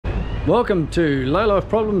Welcome to Low Life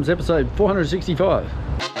Problems episode 465.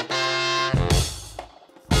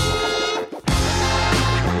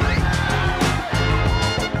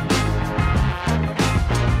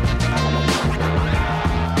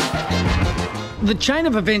 The chain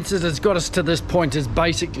of events that has got us to this point is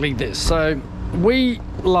basically this. So we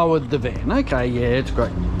lowered the van. Okay, yeah, it's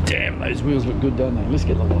great. Damn, those wheels look good, don't they? Let's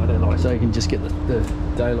get the light out so you can just get the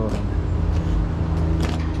daylight on.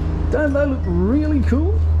 Don't they look really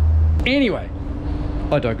cool? Anyway,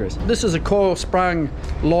 I digress. This is a coil sprung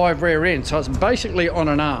live rear end, so it's basically on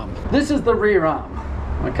an arm. This is the rear arm.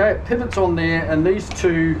 Okay, it pivots on there, and these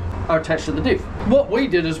two are attached to the diff. What we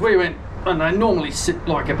did is we went, and they normally sit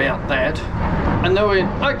like about that, and they went,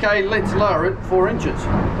 okay, let's lower it 4 inches.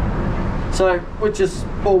 So, which is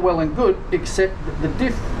all well and good, except that the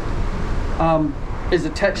diff is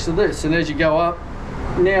attached to this, and as you go up,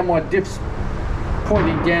 now my diff's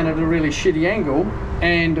pointing down at a really shitty angle,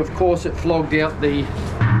 and of course it flogged out the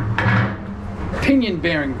pinion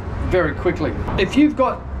bearing very quickly. If you've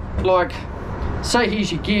got, like, say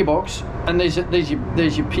here's your gearbox, and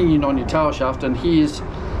there's your pinion on your tail shaft, and here's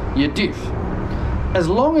your diff. As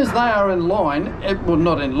long as they are in line, well,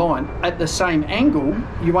 not in line, at the same angle,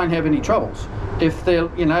 you won't have any troubles. If they're,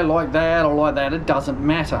 you know, like that or like that, it doesn't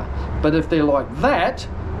matter. But if they're like that,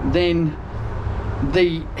 then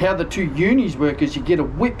how the two unis work is you get a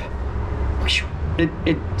whip.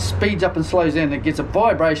 It speeds up and slows down. It gets a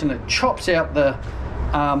vibration. It chops out the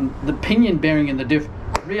pinion bearing in the diff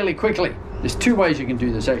really quickly. There's 2 ways you can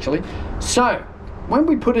do this actually. So when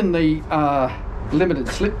we put in the limited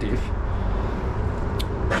slip diff,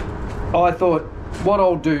 I thought what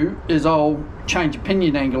I'll do is I'll change a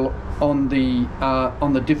pinion angle on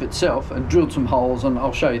the diff itself and drilled some holes, and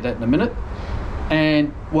I'll show you that in a minute.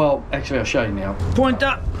 And well, actually I'll show you now. Point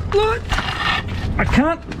up. Look, I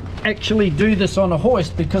can't actually do this on a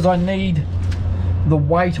hoist because I need the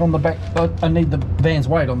weight on the back. I need the van's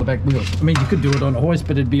weight on the back wheels. I mean, you could do it on a hoist,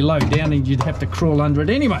 but it'd be low down and you'd have to crawl under it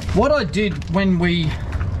anyway. What I did when we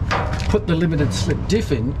put the limited slip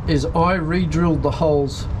diff in is I re-drilled the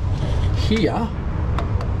holes here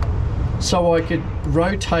so I could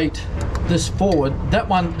rotate this forward. That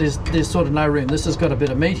one, there's sort of no room. This has got a bit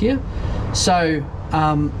of meat here. So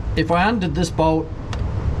if I undid this bolt,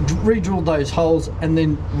 re-drilled those holes, and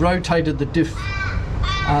then rotated the diff,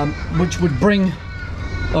 which would bring,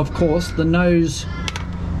 of course, the nose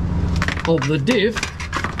of the diff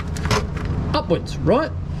upwards,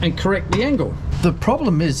 right? And correct the angle. The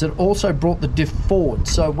problem is it also brought the diff forward.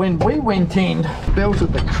 So when we went in,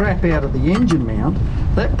 belted the crap out of the engine mount,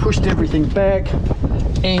 that pushed everything back.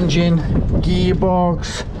 Engine,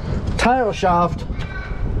 gearbox, tail shaft,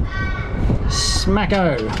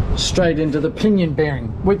 smacko, straight into the pinion bearing,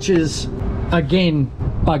 which is again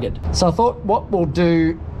buggered. So I thought what we'll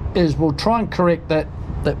do is we'll try and correct that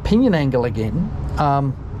pinion angle again,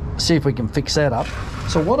 see if we can fix that up.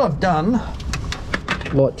 So what I've done,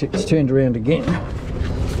 light tick's turned around again,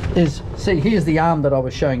 is, see, here's the arm that I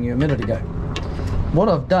was showing you a minute ago. What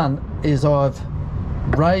I've done is I've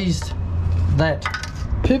raised that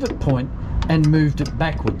pivot point and moved it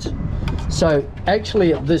backwards. So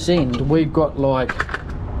actually at this end we've got like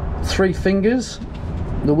 3 fingers.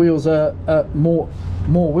 The wheels are more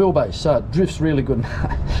wheelbase, so it drifts really good.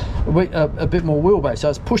 A bit more wheelbase, so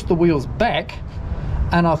it's pushed the wheels back,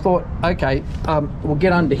 and I thought, okay, we'll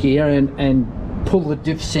get under here and pull the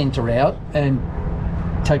diff center out and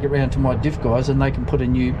take it round to my diff guys, and they can put a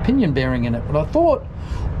new pinion bearing in it. But I thought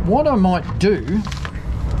what I might do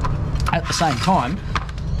at the same time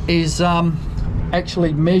is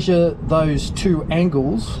actually measure those 2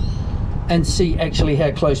 angles and see actually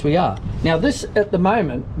how close we are. Now this, at the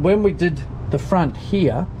moment, when we did the front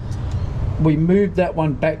here, we moved that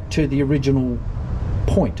one back to the original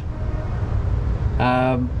point.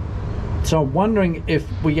 So I'm wondering if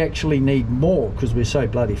we actually need more, because we're so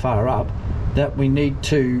bloody far up, that we need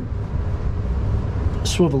to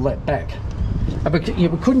swivel that back. But we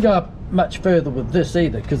couldn't go up much further with this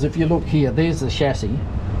either, because if you look here, there's the chassis.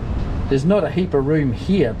 There's not a heap of room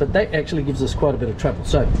here, but that actually gives us quite a bit of trouble.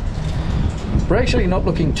 So we're actually not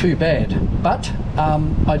looking too bad, but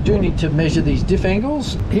I do need to measure these diff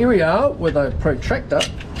angles. Here we are with a protractor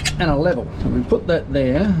and a level, and we put that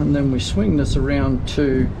there, and then we swing this around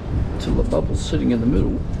till the bubble's sitting in the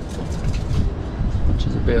middle, which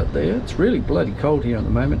is about there. It's really bloody cold here at the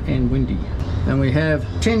moment and windy, and we have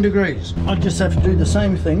 10 degrees. I just have to do the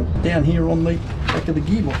same thing down here on the back of the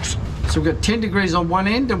gearbox. So we've got 10 degrees on one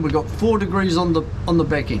end and we've got 4 degrees on the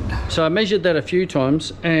back end. So I measured that a few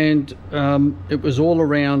times, and it was all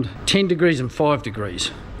around 10 degrees and 5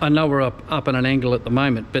 degrees. I know we're up at an angle at the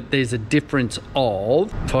moment, but there's a difference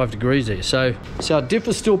of 5 degrees there. So our diff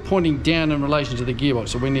is still pointing down in relation to the gearbox,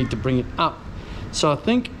 so we need to bring it up. So I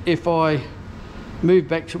think if I move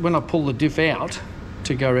back to when I pull the diff out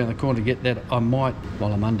to go around the corner to get that, I might,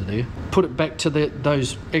 while I'm under there, put it back to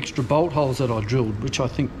those extra bolt holes that I drilled, which I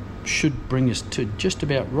think should bring us to just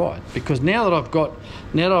about right. Because now that I've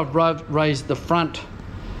raised the front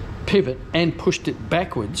pivot and pushed it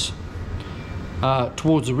backwards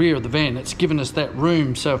towards the rear of the van, it's given us that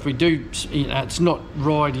room. So if we do, it's not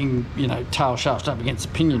riding, tail shafts up against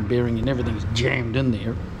the pinion bearing and everything's jammed in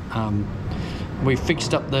there. We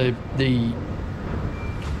fixed up the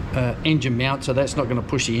engine mount, so that's not going to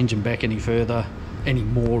push the engine back any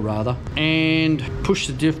more, and push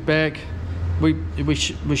the diff back. We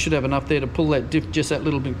should have enough there to pull that diff just that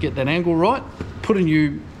little bit, get that angle right, put a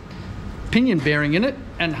new pinion bearing in it,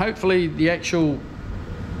 and hopefully the actual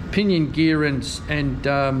pinion gear and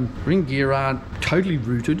ring gear aren't totally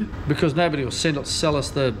rooted, because nobody will sell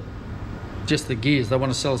us just the gears. They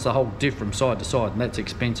want to sell us the whole diff from side to side, and that's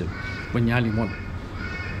expensive when you only want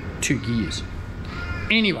 2 gears.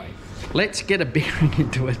 Anyway, let's get a bearing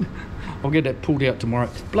into it. I'll get that pulled out tomorrow.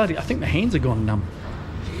 Bloody, I think the hands are gone numb,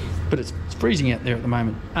 but it's freezing out there at the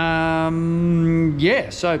moment. Yeah,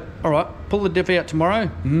 so all right, pull the diff out tomorrow.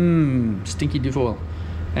 Stinky diff oil,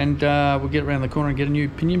 and we'll get around the corner and get a new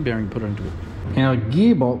pinion bearing put into it. Our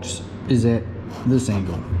gearbox is at this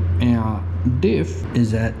angle. Our diff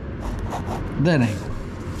is at that angle.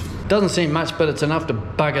 Doesn't seem much, but it's enough to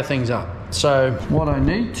bugger things up. So what I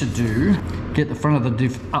need to do, get the front of the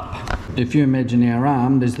diff up. If you imagine our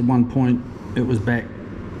arm, there's the one point it was back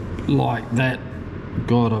like that.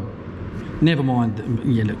 God, never mind.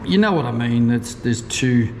 Yeah, look, you know what I mean. There's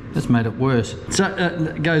 2. That's made it worse. So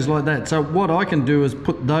it goes like that. So what I can do is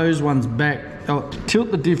put those ones back,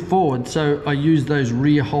 tilt the diff forward, so I use those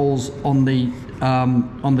rear holes on the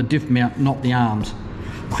diff mount, not the arms.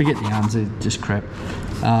 Forget the arms, they're just crap.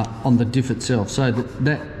 On the diff itself, so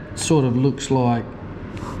that sort of looks like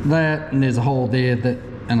that, and there's a hole there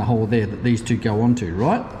and a hole there that these 2 go onto,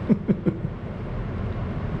 right?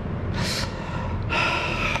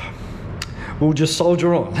 We'll just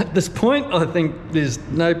soldier on. At this point, I think there's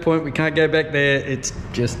no point, we can't go back there. It's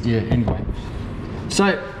just, yeah, anyway.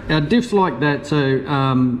 So our diff's like that, so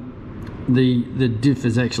the diff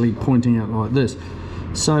is actually pointing out like this.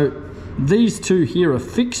 So these 2 here are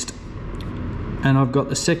fixed, and I've got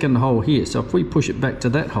the second hole here. So if we push it back to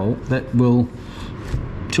that hole, that will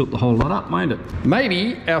tilt the whole lot up, won't it?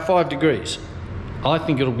 Maybe our 5 degrees. I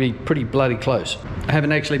think it'll be pretty bloody close. I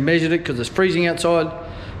haven't actually measured it because it's freezing outside,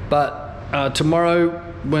 but tomorrow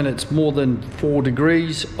when it's more than 4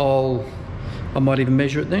 degrees, I might even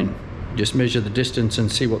measure it then. Just measure the distance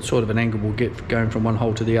and see what sort of an angle we'll get going from one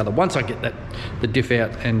hole to the other. Once I get the diff out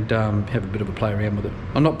and have a bit of a play around with it.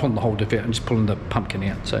 I'm not pulling the whole diff out, I'm just pulling the pumpkin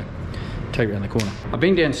out. So take it around the corner. I've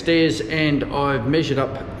been downstairs and I've measured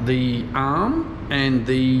up the arm and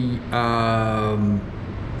the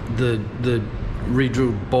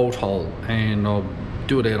re-drilled bolt hole, and I'll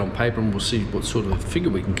do it out on paper and we'll see what sort of figure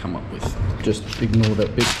we can come up with. Just ignore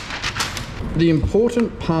that bit. The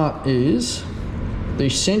important part is the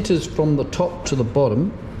centers from the top to the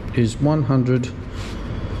bottom is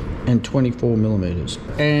 124 millimeters,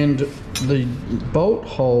 and the bolt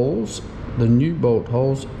holes, the new bolt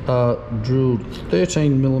holes, are drilled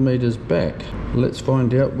 13 millimeters back. Let's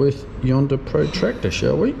find out with yonder protractor,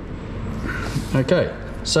 shall we? Okay,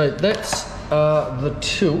 so that's the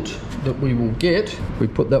tilt that we will get. We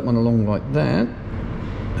put that one along like that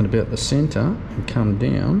and about the center and come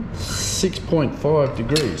down 6.5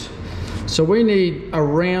 degrees. So we need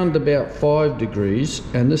around about 5 degrees,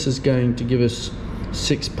 and this is going to give us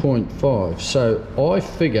 6.5. So I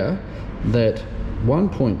figure that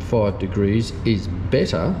 1.5 degrees is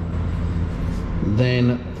better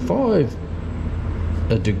than 5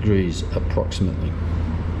 degrees approximately.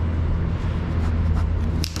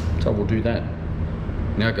 So we'll do that.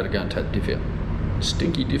 Now I've got to go and take the diff out.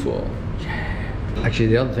 Stinky diff oil. Yeah. Actually,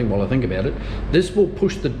 the other thing while I think about it, this will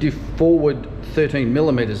push the diff forward 13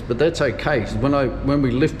 millimeters, but that's okay, because when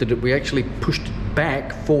we lifted it, we actually pushed it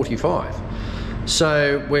back 45.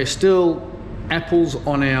 So we're still apples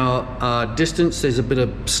on our distance. There's a bit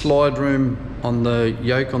of slide room on the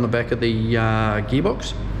yoke on the back of the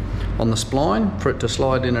gearbox, on the spline, for it to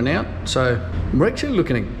slide in and out. So we're actually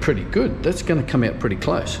looking at pretty good. That's going to come out pretty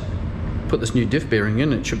close. Put this new diff bearing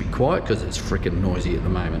in, it should be quiet because it's freaking noisy at the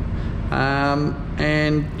moment.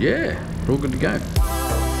 And yeah, we're all good to go.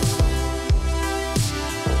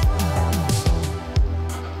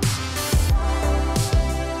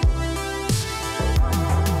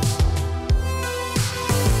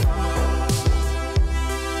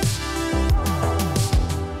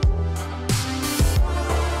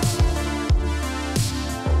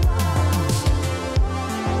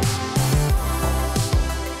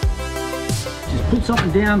 put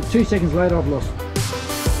something down, 2 seconds later I've lost.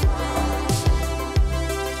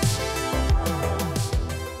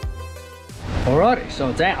 Alrighty, so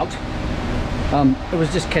it's out. It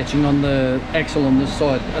was just catching on the axle on this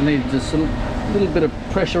side. I needed just a little bit of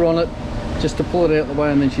pressure on it just to pull it out the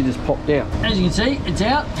way, and then she just popped out. As you can see, it's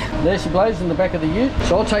out. There she blows in the back of the ute.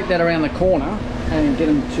 So I'll take that around the corner and get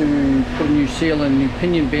them to put a new seal and a new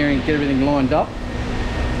pinion bearing, get everything lined up.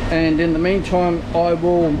 And in the meantime, I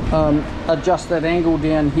will adjust that angle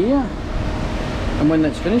down here. And when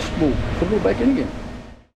that's finished, we'll put it all back in again.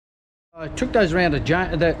 I took those around to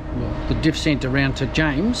the diff centre around to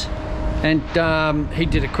James, and he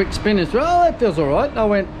did a quick spin and said, "Oh, that feels all right." And I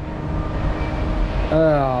went,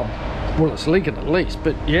 well, it's leaking at least,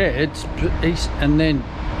 but yeah, and then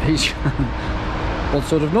he's what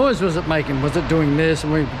sort of noise was it making? Was it doing this?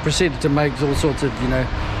 And we proceeded to make all sorts of, you know,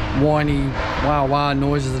 whiny wah wah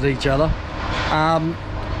noises at each other.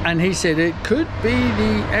 And he said it could be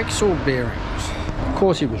the axle bearings. Of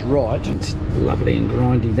course he was right. It's lovely and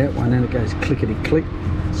grindy, that one, and it goes clickety click.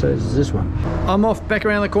 So is this one. I'm off back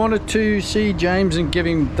around the corner to see James and give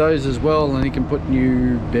him those as well, and he can put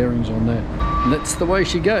new bearings on that. And that's the way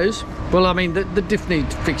she goes. Well, I mean, the diff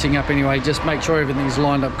needs fixing up anyway. Just make sure everything's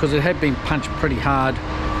lined up, because it had been punched pretty hard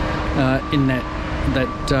in that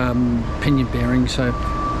pinion bearing, so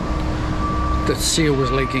the seal was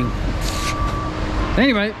leaking.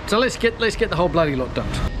 Anyway, so let's get the whole bloody lot done.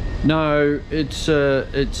 No, it's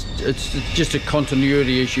just a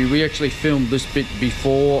continuity issue. We actually filmed this bit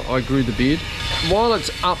before I grew the beard. While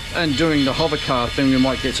it's up and doing the hover car thing, we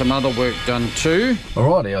might get some other work done too.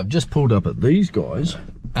 Alrighty, I've just pulled up at these guys,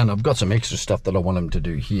 and I've got some extra stuff that I want them to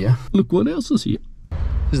do here. Look what else is here.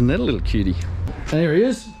 Isn't that a little cutie? There he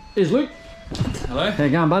is. Here's Luke. Hello. How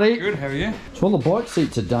you going, buddy? Good, how are you? So all the bike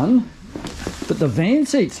seats are done, but the van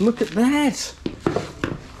seats, look at that.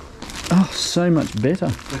 Oh, so much better.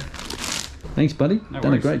 Thanks, buddy. No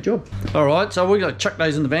Done worries. a great job. All right, so we're going to chuck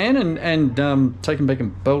those in the van and take them back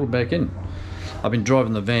and bolt them back in. I've been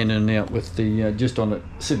driving the van in and out with the just on it,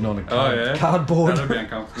 sitting on a cardboard. That'll be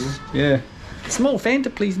uncomfortable. Yeah. Small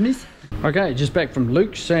Fanta, please, miss. Okay, just back from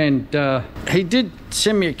Luke's, and he did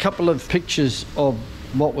send me a couple of pictures of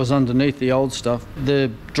what was underneath the old stuff.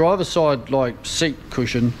 The driver's side, like, seat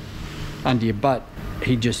cushion under your butt,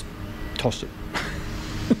 he just tossed it.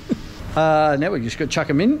 Now we just got to chuck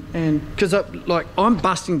them in, and because I'm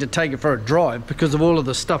busting to take it for a drive because of all of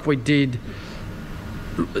the stuff we did,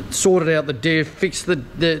 sorted out the diff, fixed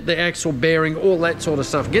the axle bearing, all that sort of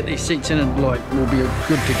stuff. Get these seats in and we'll be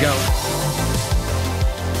good to go.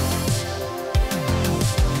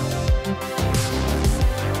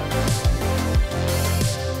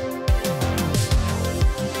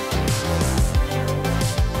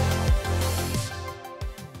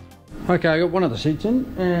 Okay, I got one of the seats in,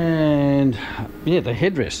 and yeah, the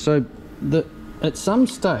headrest. So at some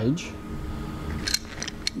stage,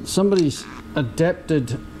 somebody's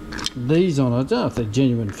adapted these on, I don't know if they're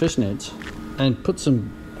genuine fishnets, and put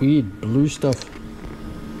some weird blue stuff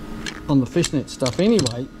on the fishnet stuff.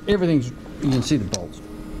 Anyway, everything's, you can see the bolts.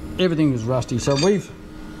 Everything is rusty. So we've,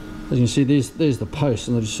 as you can see, there's the post,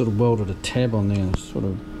 and they've just sort of welded a tab on there, and it sort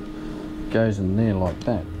of goes in there like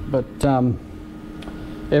that. But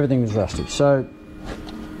everything was rusty, so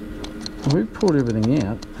we pulled everything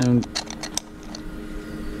out, and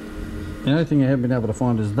the only thing I haven't been able to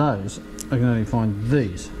find is those. I can only find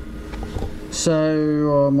these,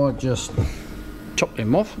 so I might just chop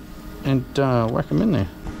them off and whack them in there.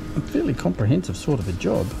 A fairly comprehensive sort of a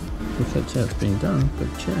job, if that's how it's been done, but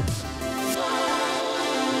yeah.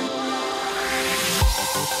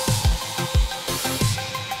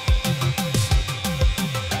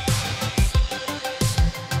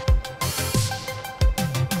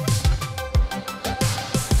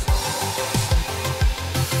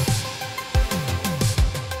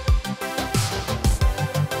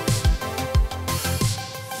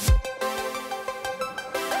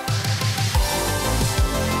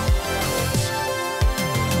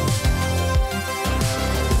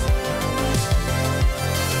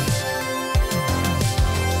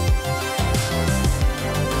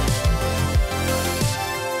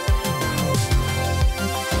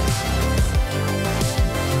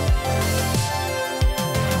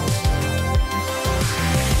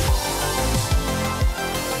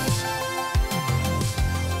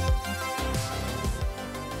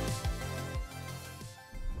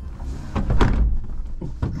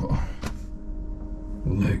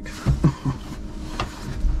 Luke.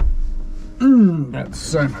 That's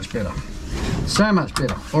so much better. So much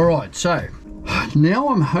better. All right, so now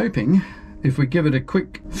I'm hoping if we give it a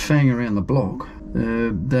quick fang around the block,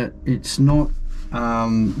 that it's not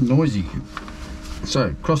noisy.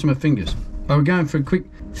 So, crossing my fingers. Oh, we're going for a quick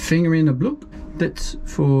finger in the bloop. That's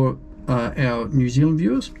for our New Zealand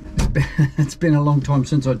viewers. It's been a long time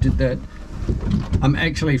since I did that. I'm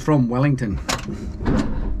actually from Wellington.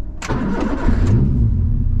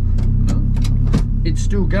 It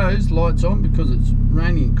still goes, lights on, because it's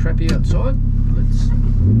raining and crappy outside. Let's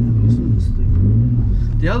listen to this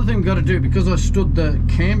thing. The other thing we've got to do, because I stood the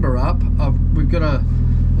camber up, we've got to,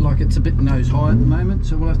 like, it's a bit nose high at the moment,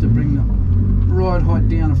 so we'll have to bring the ride height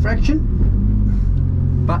down a fraction.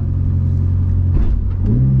 But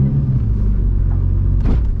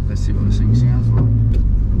let's see what this thing sounds like.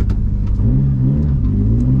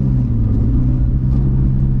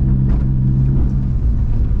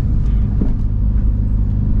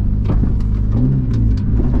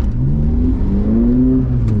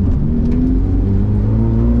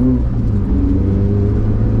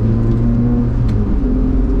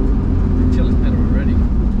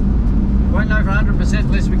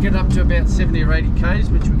 Unless we get up to about 70 or 80 k's,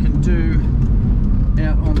 which we can do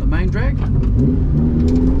out on the main drag.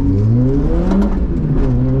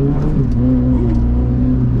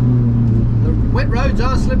 The wet roads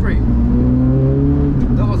are slippery.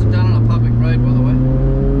 That wasn't done on a public road, by the way.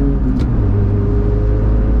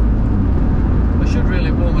 I should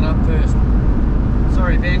really warm it up first.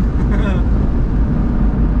 Sorry, Ben.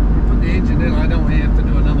 You put the engine in, I don't want to have to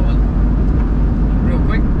do another one. Real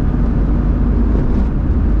quick.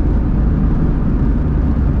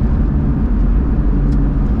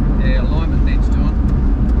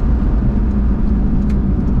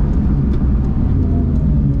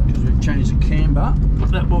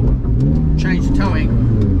 That will change the toe angle.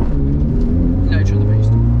 Nature of the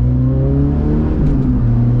beast.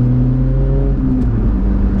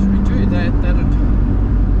 So we do that,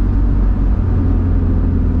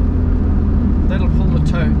 that'll pull the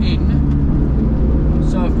toe in.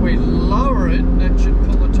 So if we lower it, that should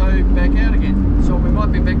pull the toe back out again. So we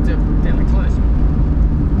might be back to fairly close.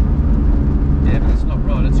 Yeah, but it's not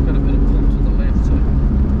right. It's got a bit of pull to the left. So.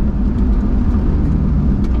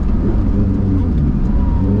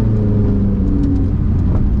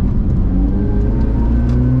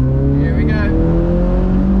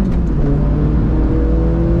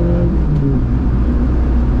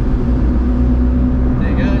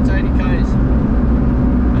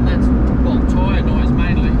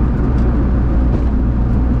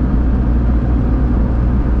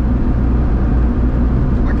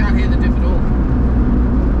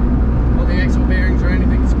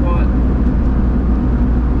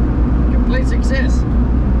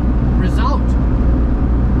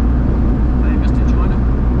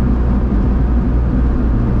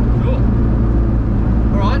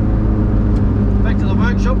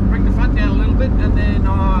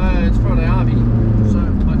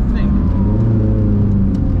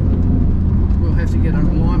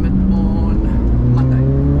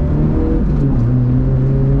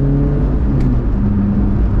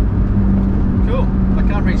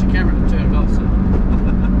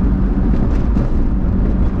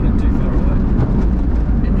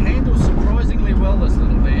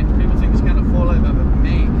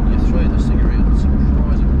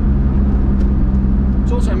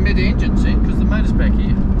 Mid-engine, see, because the motor's back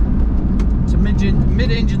here. It's a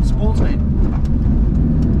mid-engine Sportsvan.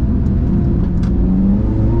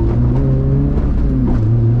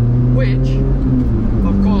 Which,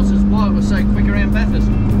 of course, is why it was so quick around Bathurst.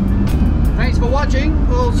 Thanks for watching.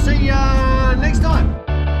 We'll see you next time.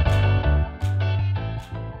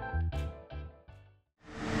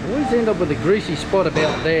 I always end up with a greasy spot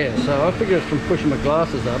about there, so I figure it's from pushing my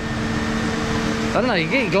glasses up. I don't know, you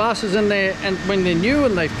get your glasses in there and when they're new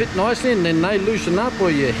and they fit nicely and then they loosen up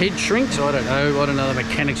or your head shrinks. I don't know the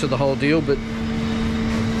mechanics of the whole deal, but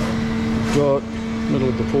got middle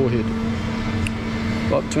of the forehead,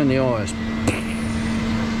 right between the eyes.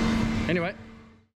 Anyway.